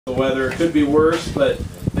The weather could be worse, but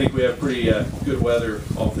I think we have pretty good weather,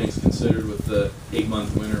 all things considered, with the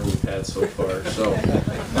 8-month winter we've had so far. So,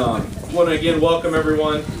 want to again welcome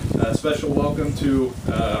everyone. Special welcome to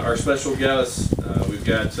our special guests. We've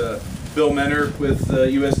got Bill Menner with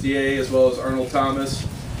USDA, as well as Arnold Thomas.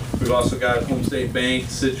 We've also got Home State Bank,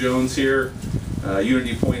 Sid Jones here,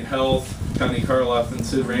 Unity Point Health, Connie Karloff and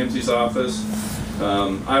Sid Ramsey's office,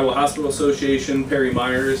 Iowa Hospital Association, Perry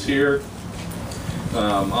Meyer is here.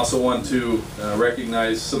 Also want to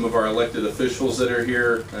recognize some of our elected officials that are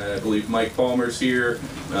here. I believe Mike Palmer's here,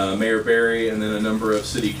 Mayor Barry, and then a number of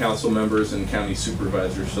city council members and county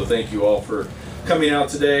supervisors. So thank you all for coming out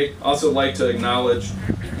today. Also like to acknowledge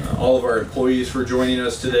all of our employees for joining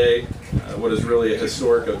us today. What is really a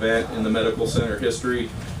historic event in the medical center history.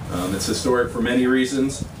 It's historic for many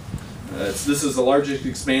reasons. This is the largest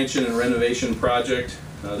expansion and renovation project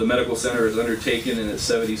the medical center has undertaken in its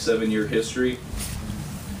 77-year history.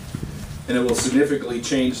 And it will significantly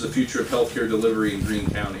change the future of healthcare delivery in Greene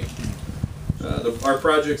County. Our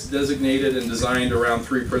project's designated and designed around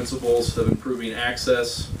 3 principles of improving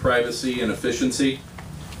access, privacy, and efficiency.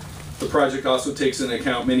 The project also takes into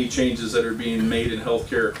account many changes that are being made in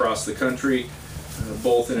healthcare across the country,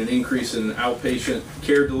 both in an increase in outpatient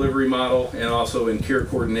care delivery model and also in care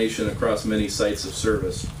coordination across many sites of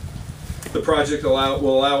service. The project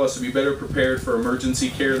will allow us to be better prepared for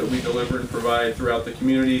emergency care that we deliver and provide throughout the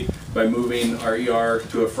community by moving our ER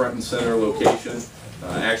to a front and center location.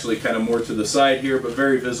 Actually kind of more to the side here, but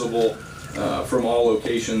very visible from all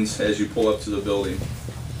locations as you pull up to the building.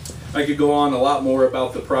 I could go on a lot more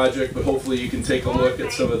about the project, but hopefully you can take a look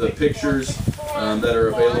at some of the pictures that are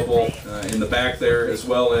available in the back there, as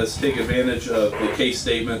well as take advantage of the case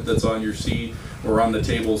statement that's on your seat or on the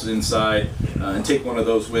tables inside, and take one of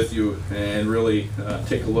those with you and really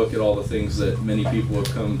take a look at all the things that many people have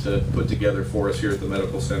come to put together for us here at the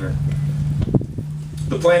medical center.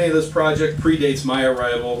 The planning of this project predates my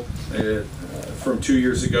arrival from 2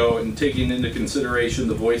 years ago, and taking into consideration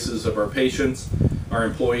the voices of our patients, our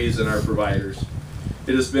employees, and our providers.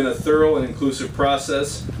 It has been a thorough and inclusive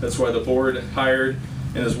process. That's why the board hired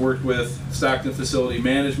and has worked with Stockton Facility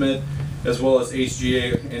Management, as well as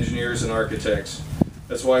HGA engineers and architects.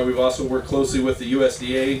 That's why we've also worked closely with the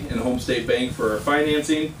USDA and Home State Bank for our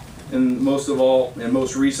financing, and most of all, and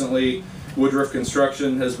most recently, Woodruff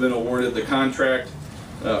Construction has been awarded the contract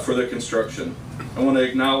for the construction. I want to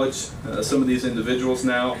acknowledge some of these individuals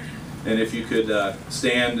now, and if you could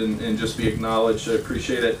stand and just be acknowledged, I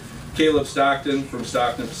appreciate it. Caleb Stockton from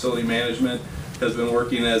Stockton Facility Management has been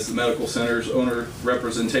working as the medical center's owner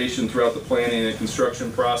representation throughout the planning and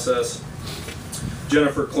construction process.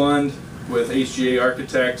 Jennifer Klund with HGA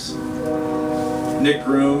Architects. Nick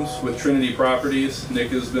Grooms with Trinity Properties.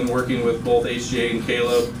 Nick has been working with both HGA and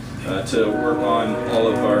Caleb to work on all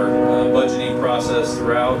of our budgeting process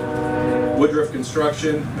throughout. Woodruff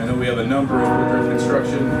Construction. I know we have a number of Woodruff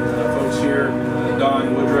Construction folks here.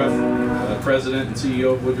 Don Woodruff, President and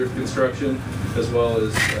CEO of Woodruff Construction, as well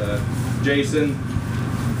as Jason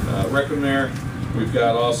Reckoner. We've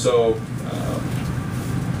got also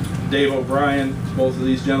Dave O'Brien. Both of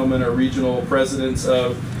these gentlemen are regional presidents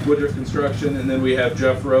of Woodruff Construction. And then we have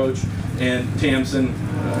Jeff Roach and Tamsin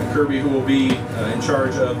Kirby, who will be in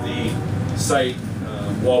charge of the site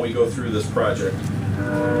while we go through this project.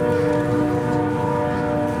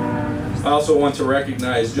 I also want to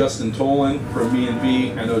recognize Justin Tolan from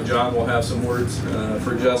Me&B. I know John will have some words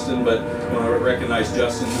for Justin, but I want to recognize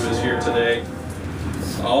Justin, who is here today.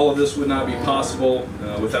 All of this would not be possible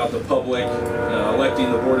without the public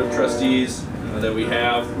electing the Board of Trustees that we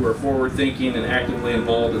have, who are forward-thinking and actively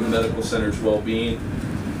involved in the medical center's well-being.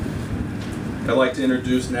 I'd like to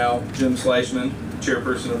introduce now Jim Schleichman,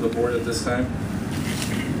 chairperson of the board at this time.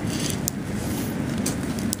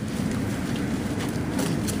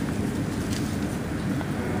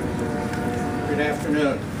 Good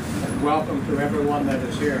afternoon, and welcome to everyone that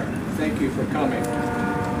is here. Thank you for coming.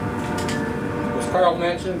 As Carl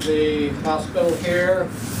mentioned, the hospital here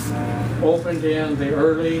opened in the the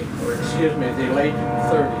late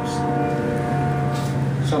 30s,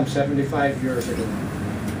 some 75 years ago.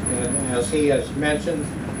 And as he has mentioned,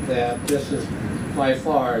 that this is by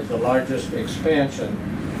far the largest expansion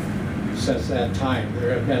since that time.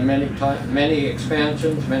 There have been many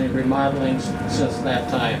expansions, many remodelings since that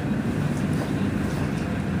time.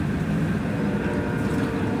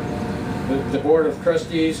 The Board of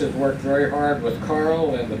Trustees has worked very hard with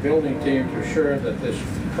Carl and the building team to ensure that this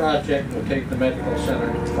project will take the medical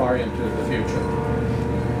center far into the future.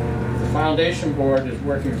 The Foundation Board is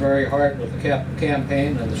working very hard with the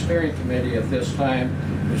campaign and the steering committee at this time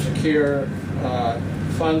to secure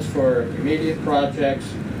funds for immediate projects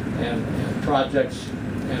and projects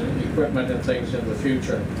and equipment and things in the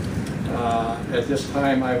future. At this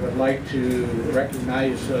time, I would like to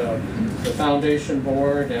recognize the Foundation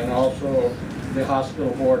Board and also the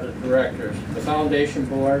Hospital Board of Directors. The Foundation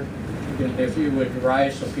Board, if you would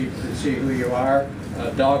rise so people can see who you are.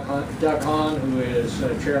 Doug Hahn, who is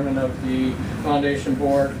Chairman of the Foundation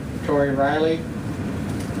Board, Tori Riley,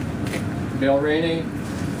 Bill Rainey,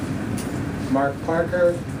 Mark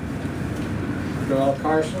Parker, Joel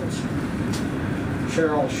Carsons,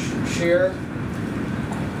 Cheryl Shear,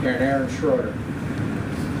 and Aaron Schroeder.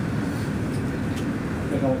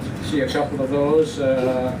 I don't see a couple of those.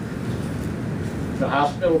 The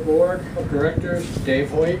Hospital Board of Directors, Dave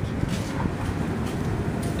Hoyt,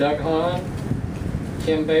 Doug Hahn,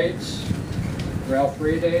 Kim Bates, Ralph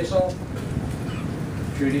Riedazel,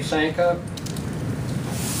 Judy Sanka,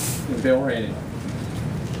 and Bill Rainey.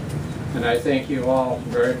 And I thank you all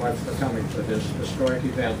very much for coming to this historic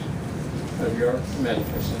event of your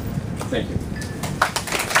medical center. Thank you.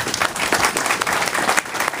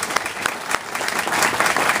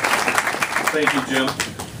 Thank you, Jim.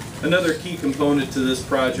 Another key component to this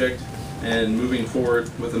project and moving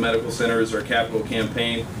forward with the medical center is our capital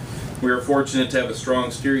campaign. We are fortunate to have a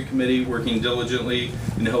strong steering committee working diligently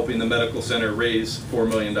in helping the medical center raise $4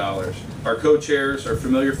 million. Our co-chairs are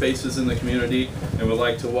familiar faces in the community and would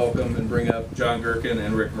like to welcome and bring up John Gherkin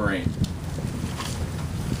and Rick Moraine.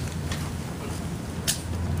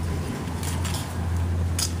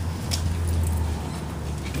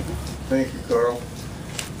 Thank you, Carl.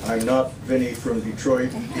 I'm not Vinny from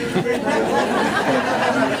Detroit.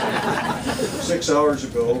 6 hours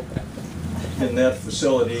ago in that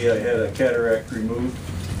facility, I had a cataract removed.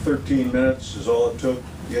 13 minutes is all it took,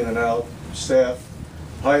 in and out. Staff,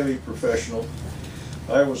 highly professional.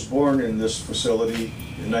 I was born in this facility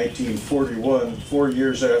in 1941, 4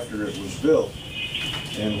 years after it was built.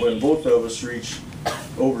 And when both of us reached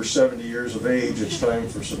over 70 years of age, it's time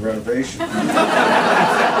for some renovation. That's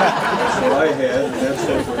what I had, and that's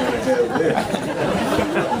what we're going to have there.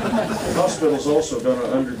 The hospital's also going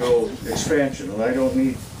to undergo expansion, and I don't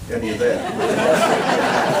need any of that.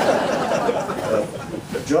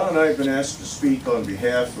 John and I have been asked to speak on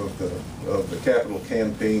behalf of the Capital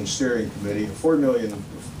Campaign Steering Committee. A $4 million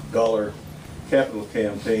capital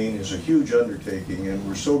campaign is a huge undertaking, and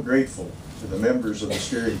we're so grateful to the members of the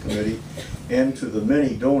steering committee and to the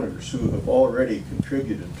many donors who have already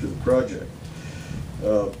contributed to the project.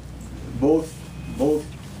 Both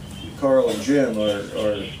Carl and Jim are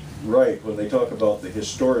right when they talk about the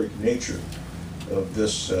historic nature of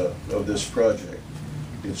this project.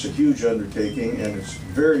 It's a huge undertaking, and it's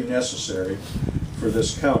very necessary for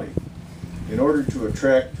this county. In order to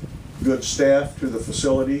attract good staff to the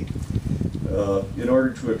facility, in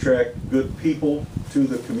order to attract good people to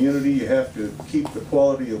the community, you have to keep the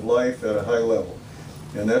quality of life at a high level.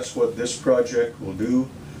 And that's what this project will do.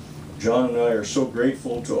 John and I are so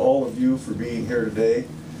grateful to all of you for being here today,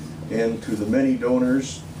 and to the many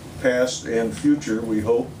donors, past and future, we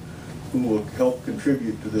hope, who will help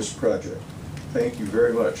contribute to this project. Thank you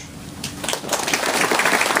very much.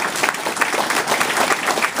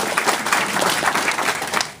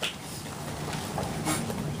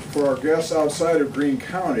 For our guests outside of Greene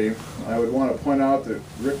County, I would want to point out that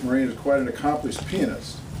Rick Moraine is quite an accomplished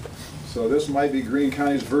pianist. So this might be Greene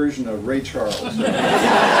County's version of Ray Charles. But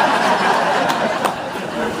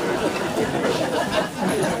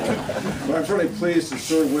I'm certainly pleased to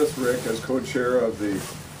serve with Rick as co-chair of the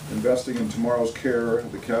Investing in Tomorrow's Care,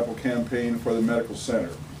 the capital campaign for the medical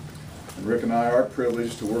center. And Rick and I are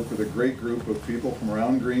privileged to work with a great group of people from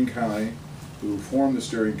around Greene County who form the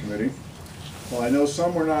steering committee. While I know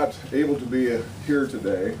some were not able to be here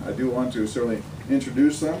today, I do want to certainly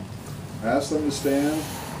introduce them, ask them to stand,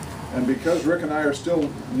 and because Rick and I are still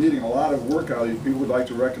needing a lot of work out of these people, would like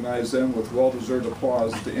to recognize them with well-deserved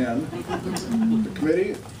applause at the end. The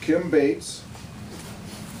committee: Kim Bates,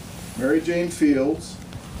 Mary Jane Fields,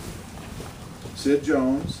 Sid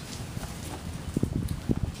Jones,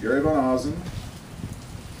 Gary Van Ozen,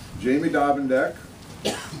 Jamie Dobendeck,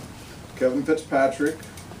 Kevin Fitzpatrick,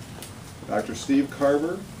 Dr. Steve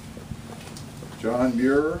Carver, John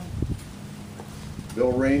Muir,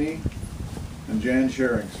 Bill Rainey, and Jan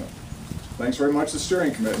Sherrington. Thanks very much to the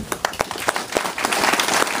steering committee.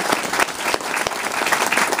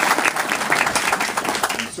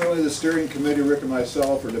 And certainly the steering committee, Rick and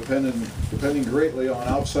myself, are depending greatly on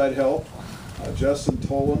outside help. Justin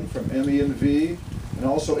Tolan from MEV, and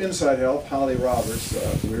also inside help, Holly Roberts. So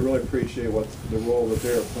we really appreciate the role that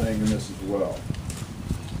they are playing in this as well.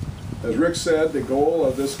 As Rick said, the goal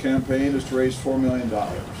of this campaign is to raise $4 million.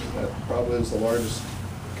 That probably is the largest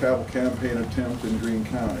capital campaign attempt in Greene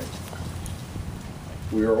County.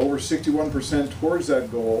 We are over 61% towards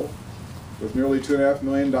that goal, with nearly $2.5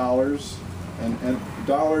 million and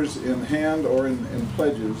dollars in hand or in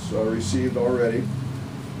pledges received already.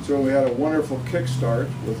 So we had a wonderful kickstart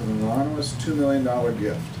with an anonymous $2 million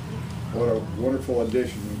gift. What a wonderful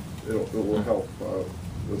addition it will help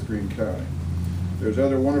with Greene County. There's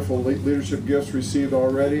other wonderful leadership gifts received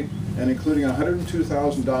already, and including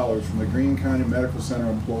 $102,000 from the Greene County Medical Center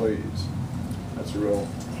employees. That's a real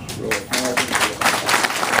acknowledgement.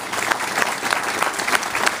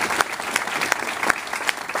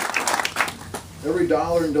 Every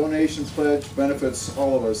dollar in donation pledge benefits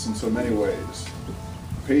all of us in so many ways.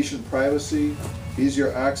 Patient privacy,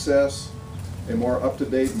 easier access, a more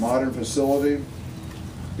up-to-date modern facility.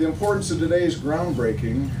 The importance of today's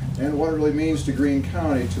groundbreaking and what it really means to Greene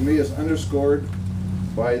County, to me, is underscored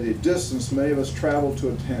by the distance many of us travel to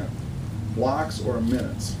attend, blocks or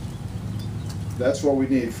minutes. That's what we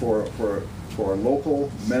need for our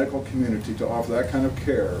local medical community, to offer that kind of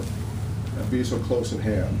care and be so close at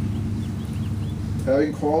hand.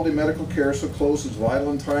 Having quality medical care so close is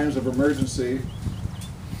vital in times of emergency,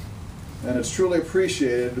 and it's truly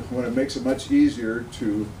appreciated when it makes it much easier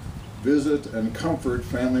to visit and comfort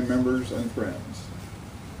family members and friends.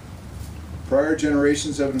 Prior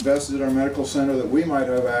generations have invested in our medical center that we might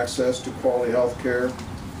have access to quality health care.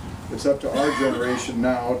 It's up to our generation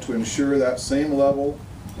now to ensure that same level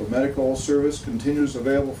of medical service continues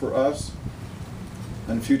available for us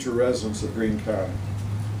and future residents of Greene County.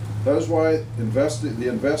 That is why the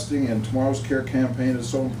Investing in Tomorrow's Care campaign is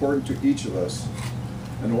so important to each of us,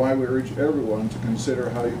 and why we urge everyone to consider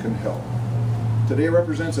how you can help. Today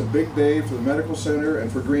represents a big day for the medical center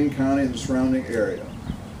and for Greene County and the surrounding area.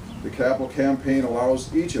 The capital campaign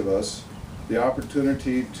allows each of us the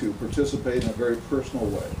opportunity to participate in a very personal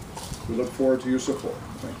way. We look forward to your support.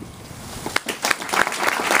 Thank you.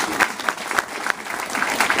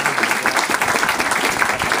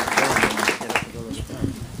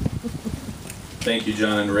 Thank you,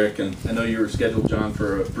 John and Rick, and I know you were scheduled, John,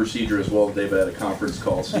 for a procedure as well. Dave had a conference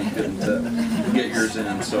call, so you couldn't get yours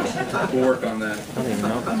in, so we'll work on that. I don't even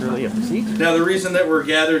know if it's really a procedure. Now, the reason that we're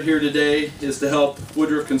gathered here today is to help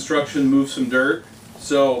Woodruff Construction move some dirt.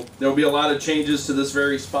 So there'll be a lot of changes to this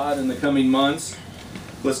very spot in the coming months.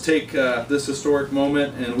 Let's take this historic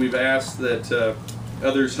moment, and we've asked that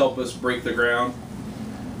others help us break the ground.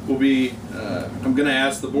 I'm going to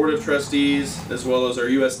ask the Board of Trustees, as well as our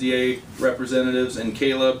USDA representatives and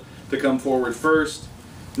Caleb, to come forward first.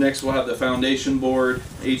 Next, we'll have the Foundation Board,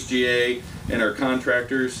 HGA, and our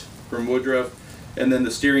contractors from Woodruff, and then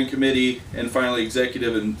the steering committee, and finally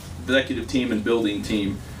executive team and building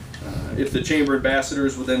team. If the chamber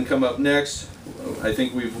ambassadors would then come up next, I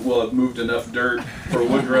think we'll have moved enough dirt for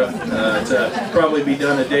Woodruff to probably be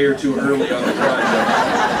done a day or two early on the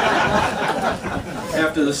project.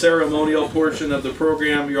 After the ceremonial portion of the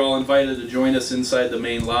program, you're all invited to join us inside the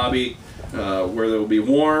main lobby, where there will be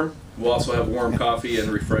warm. We'll also have warm coffee and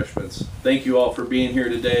refreshments. Thank you all for being here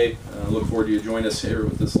today. Look forward to you join us here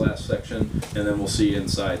with this last section, and then we'll see you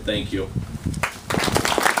inside. Thank you.